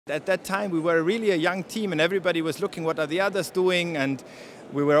At that time, we were really a young team and everybody was looking what are the others doing, and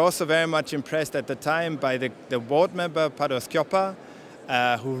we were also very much impressed at the time by the board member, Pados Kjopa,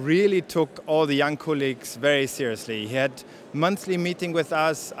 who really took all the young colleagues very seriously. He had monthly meeting with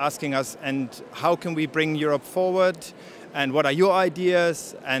us, asking us, and how can we bring Europe forward, and what are your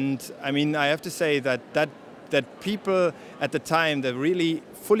ideas? And I mean, I have to say that people at the time, they're really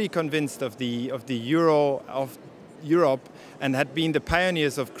fully convinced of the euro, of Europe, and had been the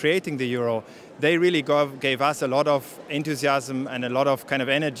pioneers of creating the euro. They really gave us a lot of enthusiasm and a lot of kind of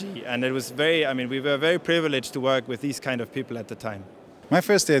energy, and it was very, I mean, we were very privileged to work with these kind of people at the time. My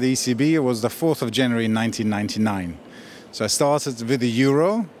first day at the ECB was the 4th of January 1999. So I started with the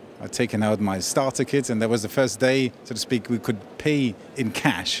euro. I'd taken out my starter kit, and that was the first day, so to speak, we could pay in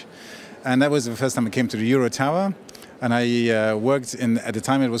cash. And that was the first time I came to the Euro Tower, and I worked in, at the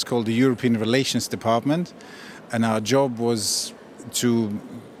time it was called the European Relations Department, and our job was to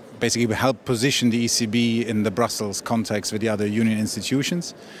basically help position the ECB in the Brussels context with the other union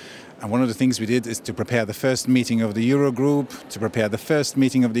institutions. And one of the things we did is to prepare the first meeting of the Eurogroup, to prepare the first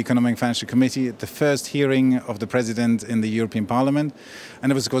meeting of the Economic and Financial Committee, the first hearing of the President in the European Parliament.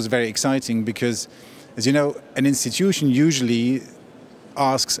 And it was, of course, very exciting because, as you know, an institution usually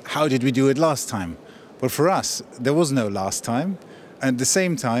asks, how did we do it last time? But for us, there was no last time. And at the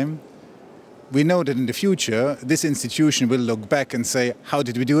same time, we know that in the future, this institution will look back and say, how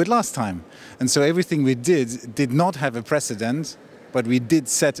did we do it last time? And so everything we did not have a precedent, but we did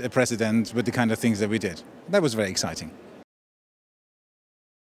set a precedent with the kind of things that we did. That was very exciting.